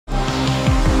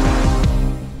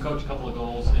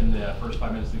goals in the first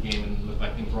 5 minutes of the game and looked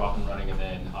like things were off and running, and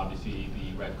then obviously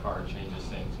the red card changes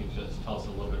things. Can you just tell us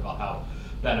a little bit about how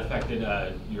that affected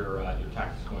your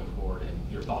tactics going forward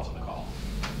and your thoughts on the call?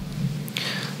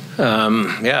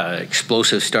 Yeah,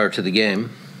 explosive start to the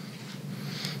game.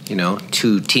 You know,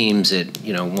 two teams that,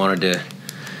 you know, wanted to,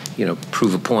 you know,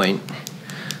 prove a point.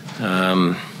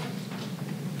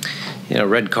 You know,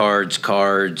 red cards,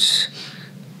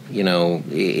 you know,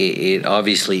 it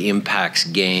obviously impacts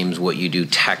games, what you do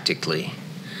tactically.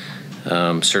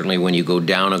 Certainly when you go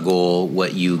down a goal,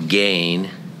 what you gain,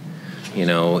 you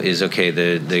know, is, okay,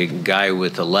 the guy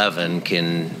with 11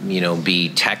 can, you know, be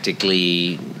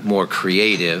tactically more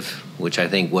creative, which I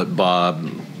think what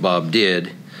Bob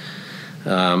did.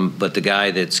 But the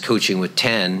guy that's coaching with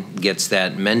 10 gets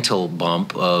that mental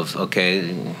bump of,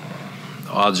 okay,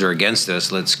 odds are against us,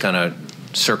 let's kind of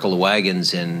circle the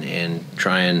wagons and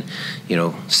try and, you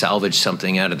know, salvage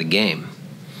something out of the game.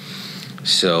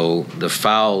 So the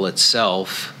foul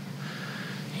itself,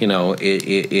 you know,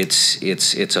 it's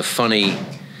a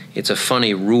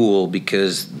funny rule,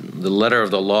 because the letter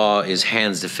of the law is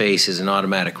hands to face is an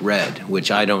automatic red,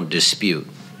 which I don't dispute,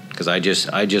 because I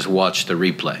just watched the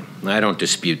replay. I don't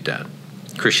dispute that.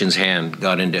 Christian's hand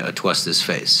got into Atuesta's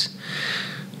face.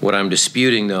 What I'm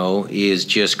disputing, though, is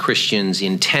just Christian's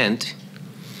intent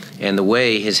and the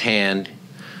way his hand,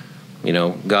 you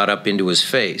know, got up into his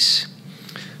face.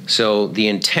 So the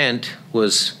intent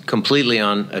was completely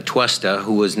on Atuesta,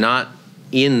 who was not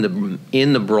in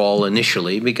the brawl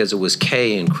initially, because it was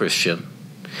Kay and Christian.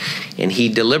 And he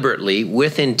deliberately,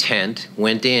 with intent,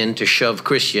 went in to shove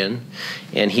Christian,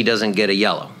 and he doesn't get a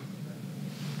yellow.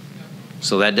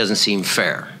 So that doesn't seem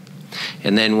fair.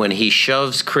 And then when he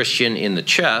shoves Christian in the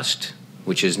chest,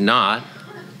 which is not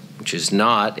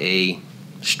a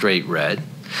straight red,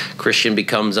 Christian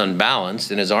becomes unbalanced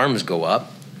and his arms go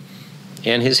up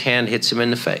and his hand hits him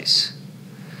in the face.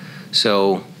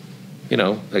 So, you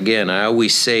know, again, I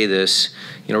always say this,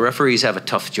 you know, referees have a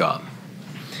tough job.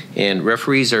 And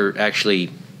referees are actually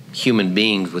human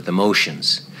beings with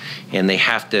emotions. And they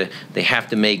have to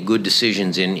make good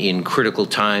decisions in critical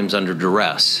times under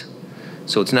duress.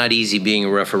 So it's not easy being a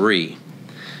referee.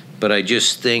 But I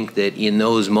just think that in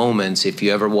those moments, if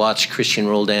you ever watch Christian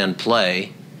Roldan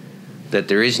play, that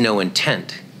there is no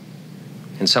intent.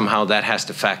 And somehow that has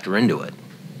to factor into it.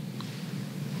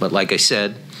 But like I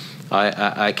said,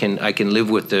 I can live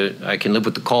with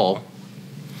the call.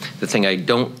 The thing I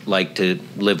don't like to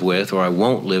live with, or I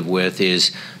won't live with,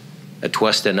 is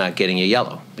Atuesta not getting a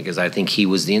yellow, because I think he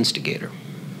was the instigator.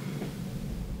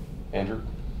 Andrew?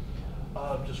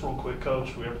 Just real quick,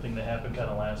 Coach, for everything that happened kind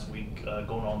of last week,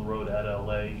 going on the road at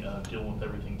LA, dealing with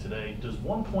everything today, does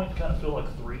 1 point kind of feel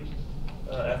like 3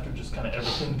 after just kind of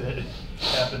everything that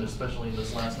happened, especially in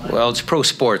this last night? Well, it's pro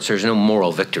sports. There's no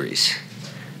moral victories.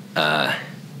 But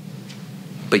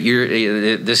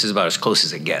this is about as close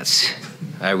as it gets.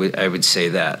 I would say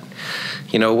that.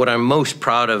 You know, what I'm most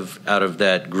proud of out of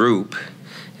that group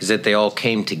is that they all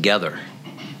came together.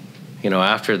 You know,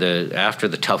 after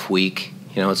the tough week,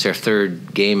 you know, it's their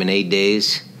 3rd game in 8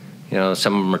 days. You know,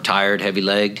 some of them are tired,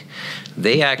 heavy-legged.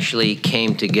 They actually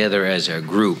came together as a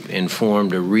group and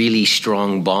formed a really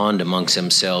strong bond amongst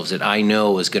themselves that I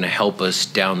know is going to help us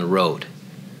down the road.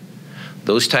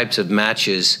 Those types of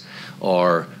matches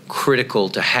are critical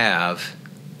to have.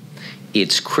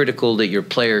 It's critical that your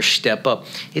players step up.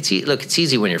 Look, it's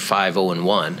easy when you're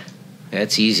 5-0-1.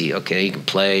 That's easy. Okay, you can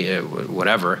play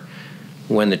whatever.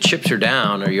 When the chips are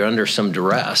down or you're under some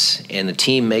duress and the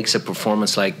team makes a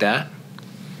performance like that,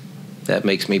 that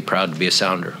makes me proud to be a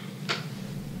Sounder.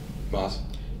 Boss?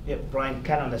 Yeah, Brian,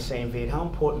 kind of on the same vein, how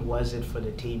important was it for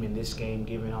the team in this game,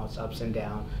 given all its ups and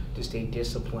downs, to stay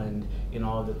disciplined in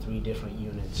all the 3 different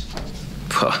units?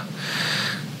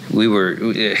 We were,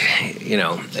 you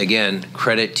know, again,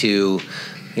 credit to,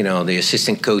 you know, the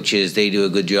assistant coaches. They do a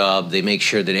good job. They make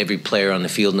sure that every player on the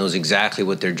field knows exactly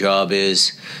what their job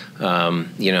is.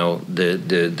 You know,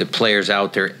 the players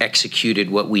out there executed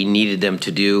what we needed them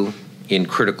to do in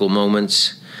critical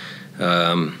moments.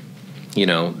 You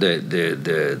know, the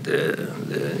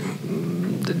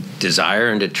desire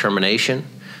and determination,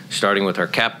 starting with our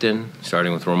captain,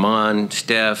 starting with Roman,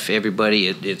 Steph, everybody.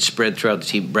 It spread throughout the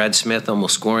team. Brad Smith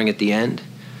almost scoring at the end.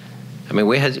 I mean,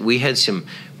 we had some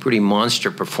pretty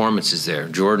monster performances there.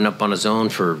 Jordan up on his own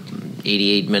for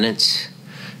 88 minutes.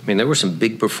 I mean, there were some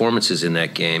big performances in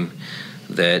that game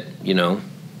that, you know,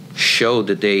 showed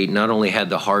that they not only had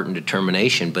the heart and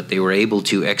determination, but they were able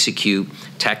to execute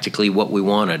tactically what we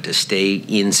wanted, to stay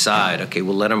inside. Okay,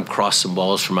 we'll let them cross some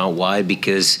balls from out wide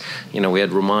because, you know, we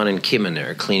had Roman and Kim in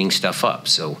there cleaning stuff up.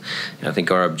 So I think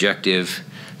our objective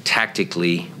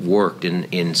tactically worked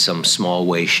in some small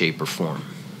way, shape, or form.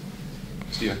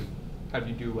 Steven? How do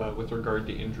you do with regard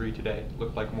to injury today?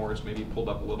 Looked like Morris maybe pulled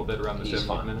up a little bit around the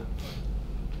 70th minute.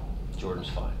 Jordan's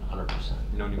fine, 100%.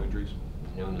 No new injuries?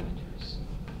 No new injuries.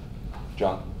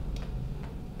 John?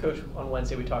 Coach, on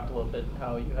Wednesday we talked a little bit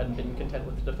how you hadn't been content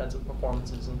with the defensive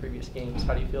performances in previous games.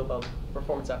 How do you feel about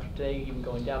performance after today, even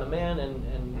going down a man,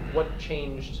 and what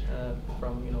changed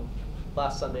from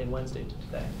last Sunday and Wednesday to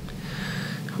today?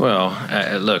 Well,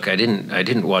 look, I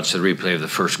didn't watch the replay of the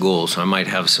first goal, so I might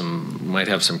have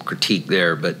some critique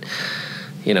there. But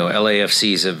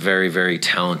LAFC is a very, very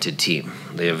talented team.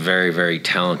 They have very, very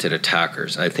talented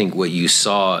attackers. I think what you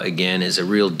saw again is a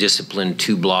real disciplined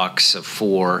 2 blocks of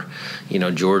 4.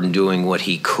 Jordan doing what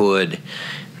he could,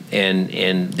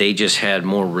 and they just had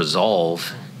more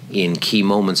resolve in key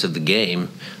moments of the game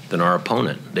than our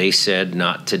opponent. They said,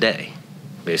 "Not today.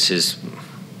 It's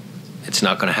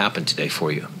not going to happen today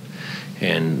for you."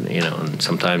 And and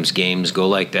sometimes games go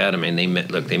like that. I mean, they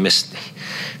missed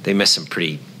some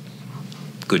pretty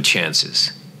good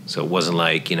chances. So it wasn't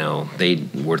like they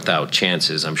were without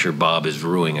chances. I'm sure Bob is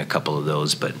ruining a couple of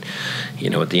those, but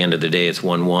at the end of the day, it's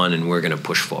 1-1, and we're going to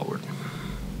push forward.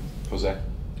 Jose?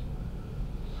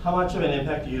 How much of an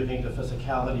impact do you think the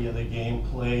physicality of the game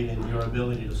played in your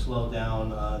ability to slow down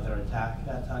their attack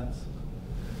at times?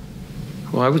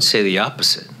 Well, I would say the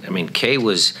opposite. I mean, Kay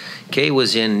was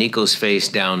in Nico's face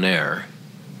down there,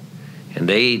 and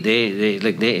they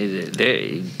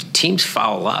teams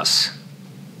foul us.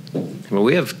 I mean,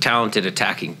 we have talented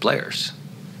attacking players,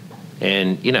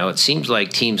 and it seems like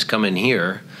teams come in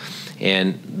here,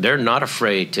 and they're not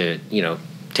afraid to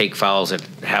take fouls at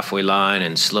halfway line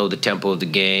and slow the tempo of the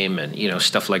game and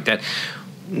stuff like that.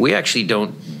 We actually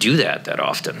don't do that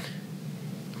often. I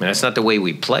mean, that's not the way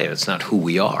we play. It's not who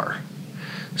we are.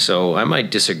 So I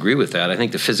might disagree with that. I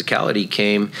think the physicality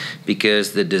came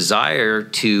because the desire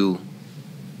to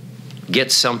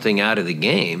get something out of the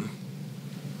game,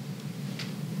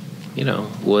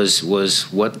 was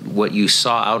what you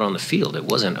saw out on the field. It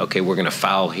wasn't, okay, we're going to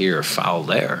foul here or foul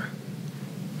there.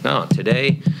 No,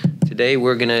 today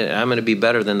I'm gonna be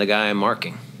better than the guy I'm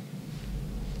marking.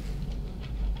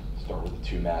 Start with the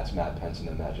 2 Matts, Matt Penson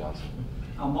and Matt Johnson.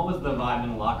 What was the vibe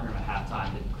in the locker room at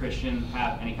halftime? Did Christian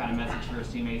have any kind of message for his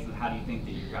teammates, and how do you think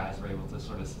that your guys were able to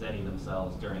sort of steady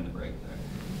themselves during the break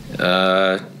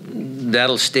there?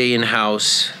 That'll stay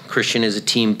in-house. Christian is a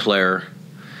team player.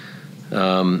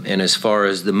 And as far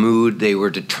as the mood, they were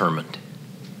determined.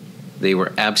 They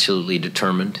were absolutely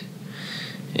determined.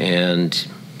 And,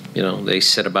 they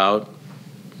set about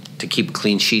to keep a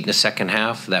clean sheet in the second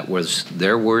half. That was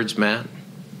their words, Matt.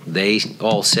 They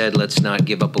all said, let's not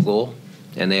give up a goal,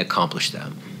 and they accomplished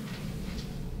that.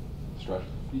 Stretch.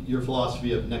 Your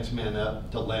philosophy of next man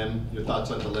up, Delem, your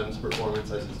thoughts on Delem's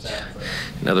performance as his tackle?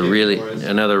 Another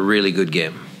really good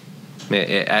game.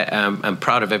 I'm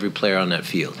proud of every player on that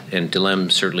field, and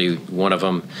Delem's certainly one of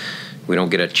them. We don't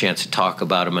get a chance to talk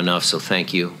about him enough, so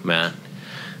thank you, Matt.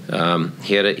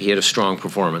 He had a strong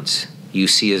performance. You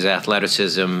see his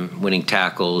athleticism, winning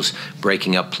tackles,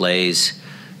 breaking up plays.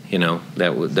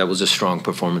 That was a strong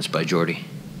performance by Jordy.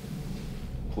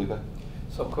 Felipe?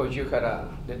 So, Coach,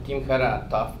 the team had a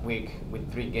tough week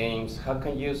with 3 games. How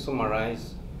can you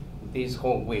summarize this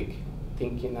whole week?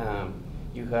 Thinking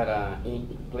you had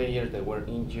players that were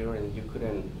injured and you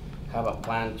couldn't have a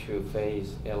plan to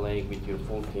face LA with your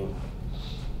full team.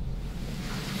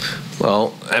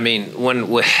 Well, I mean, when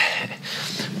we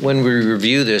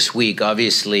review this week,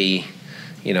 obviously,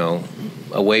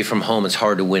 away from home, it's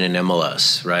hard to win in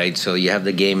MLS, right? So you have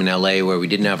the game in LA where we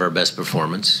didn't have our best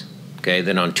performance. Okay,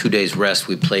 then on 2 days rest,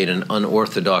 we played an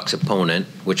unorthodox opponent,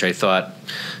 which I thought,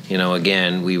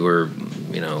 again, we were,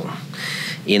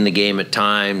 in the game at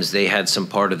times. They had some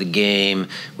part of the game.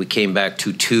 We came back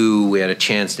 2-2. We had a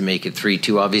chance to make it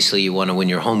 3-2. Obviously, you want to win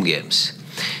your home games.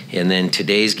 And then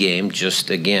today's game just,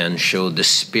 again, showed the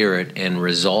spirit and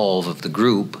resolve of the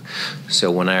group.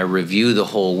 So when I review the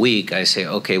whole week, I say,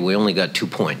 okay, we only got 2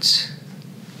 points.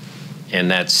 And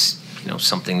that's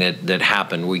something that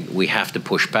happened. We have to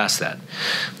push past that.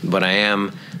 But I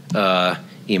am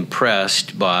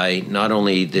impressed by not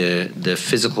only the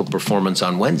physical performance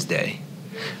on Wednesday,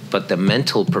 but the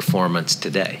mental performance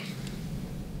today.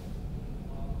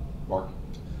 Mark?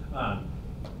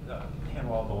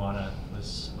 Hanwell Bawana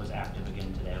was active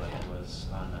again today, like it was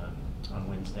on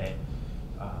Wednesday.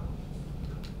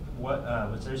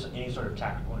 Was there any sort of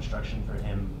tactical instruction for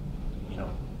him,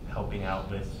 helping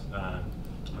out with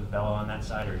with Bella on that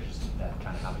side, or just that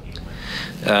kind of how the game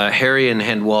went? Harry and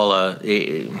Handwalla,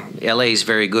 LA is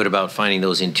very good about finding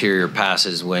those interior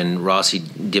passes when Rossi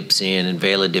dips in and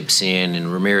Vela dips in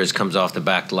and Ramirez comes off the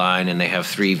back line, and they have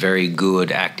three very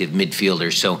good active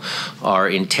midfielders. So our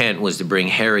intent was to bring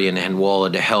Harry and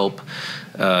Handwalla to help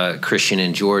Christian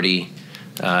and Jordi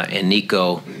and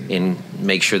Nico and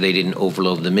make sure they didn't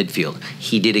overload the midfield.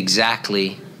 He did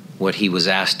exactly what he was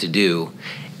asked to do,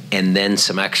 and then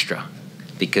some extra,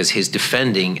 because his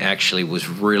defending actually was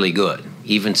really good.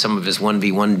 Even some of his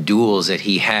 1v1 duels that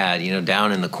he had, you know,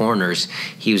 down in the corners,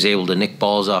 he was able to nick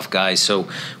balls off guys. So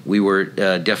we were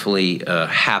definitely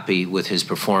happy with his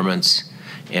performance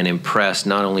and impressed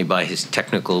not only by his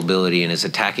technical ability and his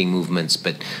attacking movements,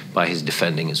 but by his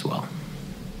defending as well.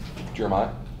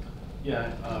 Jeremiah?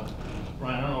 Yeah,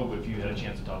 Ryan, I don't know if you had a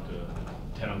chance to talk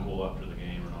to Ted Uncle after the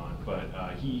game or not,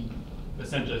 but he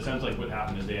essentially, it sounds like what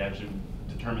happened is they actually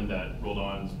determined that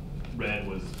Roldan's red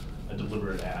was a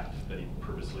deliberate act, that he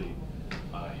purposely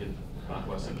hit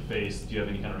Conquest in the face. Do you have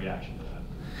any kind of reaction to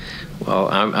that? Well,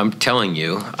 I'm telling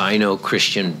you, I know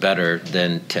Christian better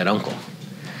than Ted Uncle.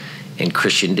 And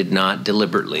Christian did not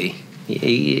deliberately.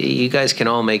 You guys can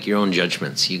all make your own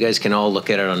judgments. You guys can all look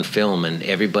at it on film, and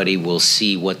everybody will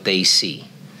see what they see.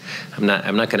 I'm not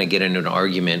going to get into an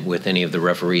argument with any of the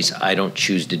referees. I don't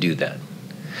choose to do that.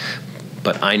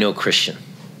 But I know Christian.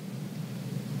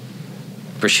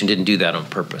 Christian didn't do that on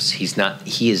purpose. He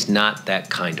is not that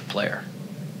kind of player.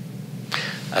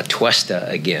 Atuesta,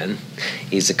 again,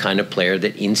 is the kind of player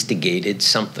that instigated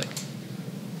something.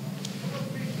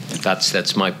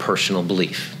 That's my personal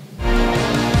belief.